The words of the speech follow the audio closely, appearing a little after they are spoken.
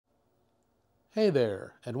Hey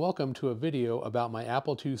there, and welcome to a video about my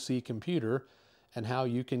Apple IIc computer and how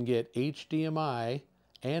you can get HDMI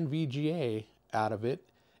and VGA out of it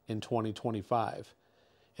in 2025.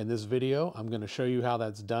 In this video, I'm going to show you how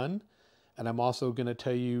that's done, and I'm also going to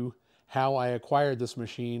tell you how I acquired this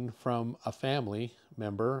machine from a family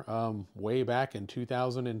member way back in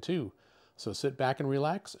 2002. So sit back and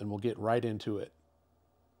relax, and we'll get right into it.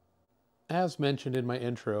 As mentioned in my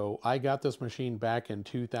intro, I got this machine back in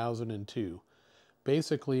 2002.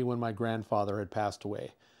 Basically when my grandfather had passed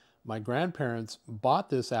away. My grandparents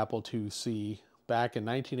bought this Apple IIc back in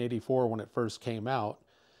 1984 when it first came out.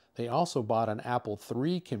 They also bought an Apple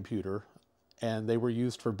III computer, and they were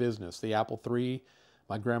used for business. The Apple III,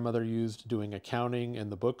 my grandmother used doing accounting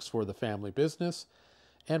and the books for the family business,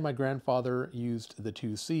 and my grandfather used the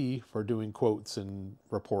IIc for doing quotes and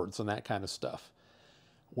reports and that kind of stuff.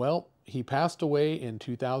 Well, he passed away in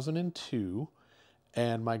 2002.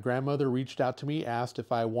 And my grandmother reached out to me, asked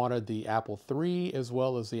if I wanted the Apple III as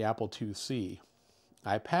well as the Apple IIc.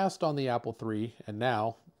 I passed on the Apple III and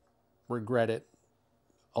now regret it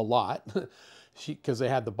a lot because they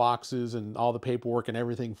had the boxes and all the paperwork and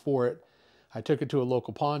everything for it. I took it to a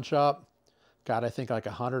local pawn shop, got I think like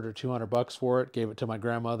 $100 or $200 for it, gave it to my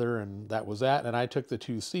grandmother, and that was that. And I took the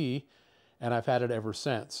IIc and I've had it ever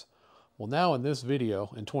since. Well, now in this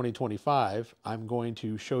video, in 2025, I'm going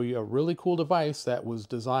to show you a really cool device that was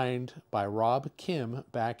designed by Rob Kim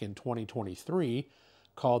back in 2023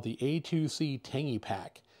 called the A2C Tangy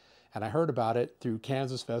Pack. And I heard about it through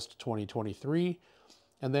Kansas Fest 2023,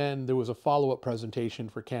 and then there was a follow-up presentation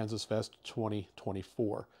for Kansas Fest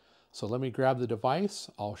 2024. So let me grab the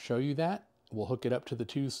device, I'll show you that, we'll hook it up to the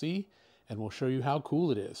IIc, and we'll show you how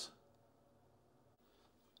cool it is.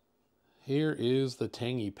 Here is the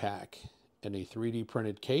Tangy Pack in a 3D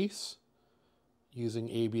printed case using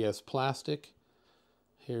ABS plastic.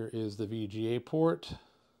 Here is the VGA port.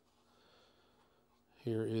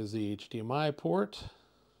 Here is the HDMI port.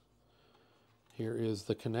 Here is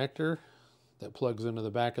the connector that plugs into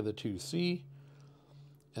the back of the IIc.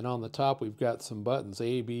 And on the top we've got some buttons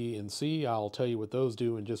A, B, and C. I'll tell you what those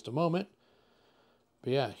do in just a moment.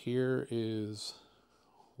 But yeah, here is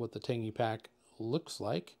what the Tangy Pack looks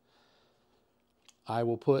like. I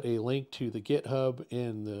will put a link to the GitHub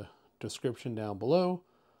in the description down below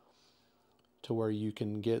to where you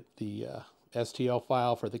can get the STL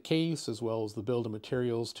file for the case as well as the build of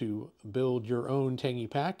materials to build your own Tangy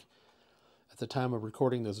Pack. At the time of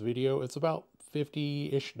recording this video, it's about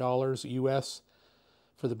 $50-ish US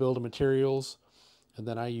for the build of materials. And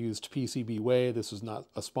then I used PCBWay. This is not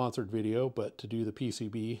a sponsored video, but to do the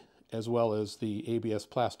PCB as well as the ABS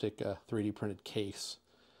plastic 3D printed case.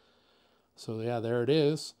 So yeah, there it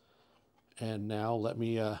is. And now let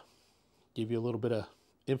me give you a little bit of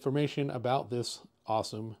information about this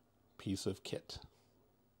awesome piece of kit.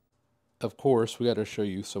 Of course, we got to show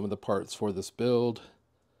you some of the parts for this build.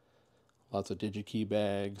 Lots of DigiKey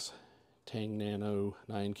bags, Tang Nano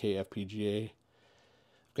 9K FPGA.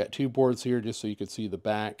 I've got two boards here just so you can see the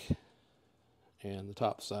back and the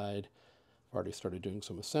top side. I've already started doing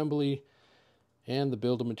some assembly. And the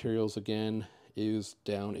build of materials again is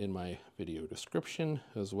down in my video description,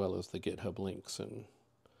 as well as the GitHub links and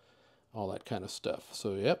all that kind of stuff.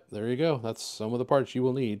 So yep, there you go. That's some of the parts you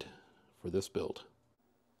will need for this build.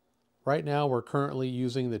 Right now we're currently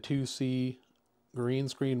using the 2C green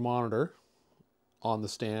screen monitor on the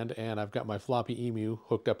stand, and I've got my FloppyEMU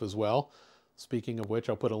hooked up as well. Speaking of which,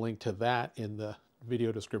 I'll put a link to that in the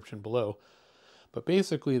video description below. But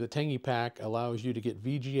basically the Tangy Pack allows you to get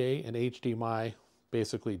VGA and HDMI,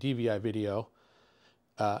 basically DVI video,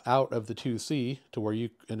 out of the 2C to where you,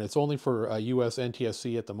 and it's only for US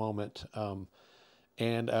NTSC at the moment.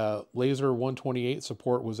 And laser 128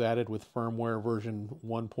 support was added with firmware version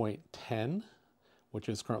 1.10, which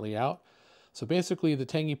is currently out. So basically the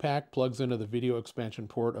Tangy Pack plugs into the video expansion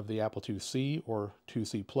port of the Apple IIc or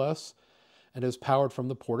 2C Plus and is powered from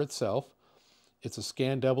the port itself. It's a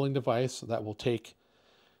scan doubling device that will take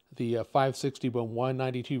the 560 by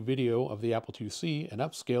 192 video of the Apple IIc and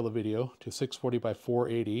upscale the video to 640 by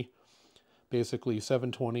 480, basically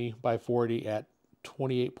 720 by 480 at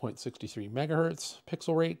 28.63 megahertz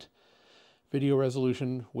pixel rate, video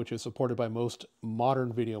resolution, which is supported by most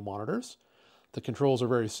modern video monitors. The controls are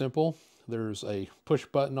very simple. There's a push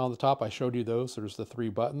button on the top. I showed you those. There's the 3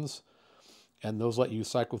 buttons, and those let you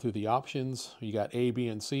cycle through the options. You got A, B,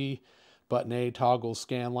 and C. Button A toggles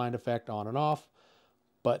scanline effect on and off.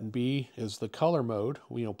 Button B is the color mode.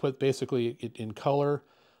 Put basically it in color,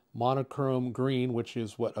 monochrome green, which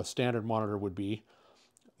is what a standard monitor would be,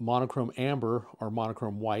 monochrome amber or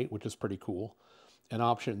monochrome white, which is pretty cool. And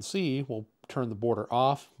option C will turn the border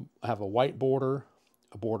off, have a white border,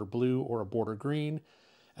 a border blue, or a border green.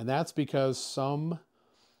 And that's because some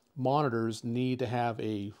monitors need to have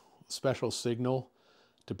a special signal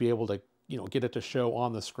to be able to, get it to show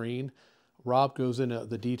on the screen. Rob goes into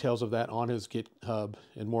the details of that on his GitHub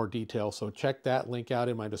in more detail. So check that link out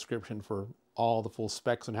in my description for all the full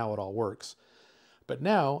specs and how it all works. But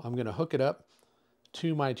now I'm going to hook it up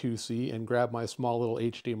to my 2C and grab my small little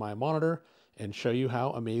HDMI monitor and show you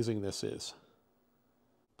how amazing this is.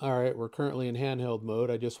 All right, we're currently in handheld mode.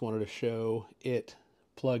 I just wanted to show it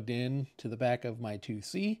plugged in to the back of my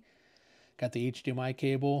 2C. Got the HDMI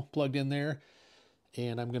cable plugged in there,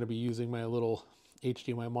 and I'm going to be using my little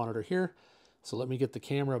HDMI monitor here. So let me get the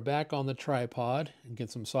camera back on the tripod and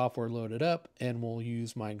get some software loaded up, and we'll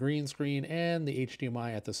use my green screen and the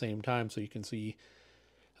HDMI at the same time so you can see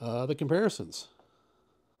the comparisons.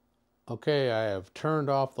 Okay, I have turned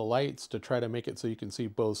off the lights to try to make it so you can see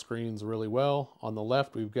both screens really well. On the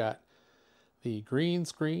left, we've got the green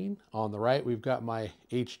screen. On the right, we've got my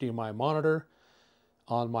HDMI monitor.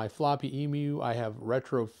 On my FloppyEMU, I have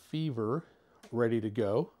Retro Fever ready to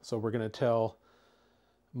go. So we're going to tell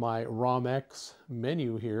my ROMX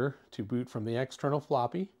menu here to boot from the external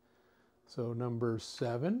floppy. So number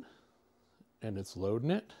 7, and it's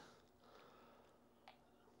loading it.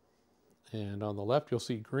 And on the left, you'll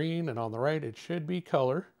see green, and on the right, it should be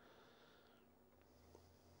color.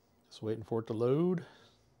 Just waiting for it to load.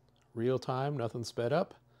 Real time, nothing sped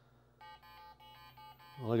up.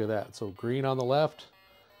 Look at that. So green on the left,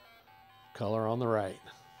 color on the right.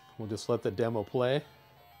 We'll just let the demo play.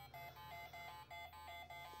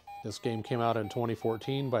 This game came out in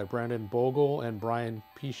 2014 by Brandon Bogle and Brian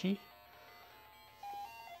Pesci.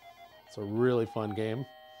 It's a really fun game.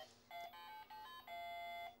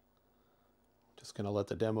 Just going to let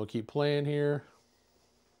the demo keep playing here.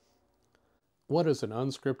 What is an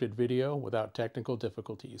unscripted video without technical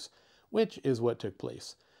difficulties? Which is what took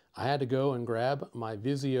place. I had to go and grab my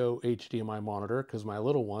Vizio HDMI monitor because my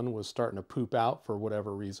little one was starting to poop out for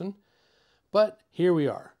whatever reason. But here we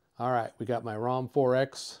are. All right, we got my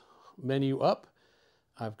ROM4X menu up.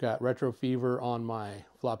 I've got Retro Fever on my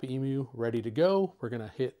FloppyEMU ready to go. We're going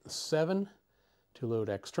to hit 7 to load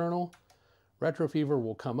external. Retro Fever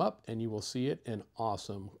will come up and you will see it in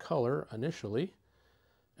awesome color initially.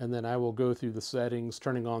 And then I will go through the settings,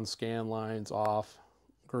 turning on scan lines off,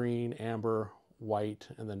 green, amber, white,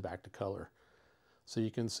 and then back to color. So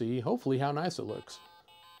you can see hopefully how nice it looks.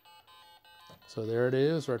 So there it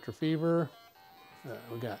is, Retro Fever.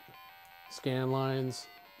 We got scan lines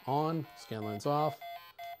on, scan lines off,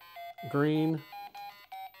 green,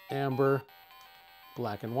 amber,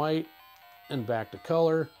 black and white, and back to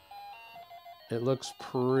color. It looks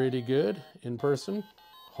pretty good in person.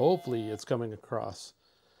 Hopefully it's coming across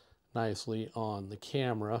nicely on the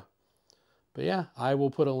camera. But yeah, I will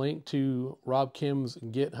put a link to Rob Kim's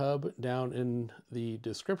GitHub down in the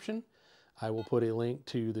description. I will put a link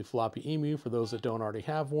to the FloppyEMU for those that don't already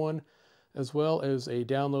have one, as well as a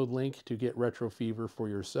download link to get Retro Fever for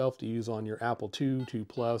yourself to use on your Apple II, II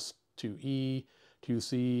Plus, IIe,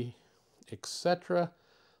 2C, etc.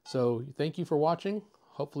 So thank you for watching.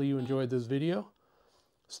 Hopefully you enjoyed this video.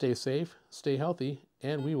 Stay safe, stay healthy,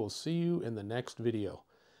 and we will see you in the next video.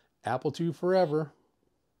 Apple II forever.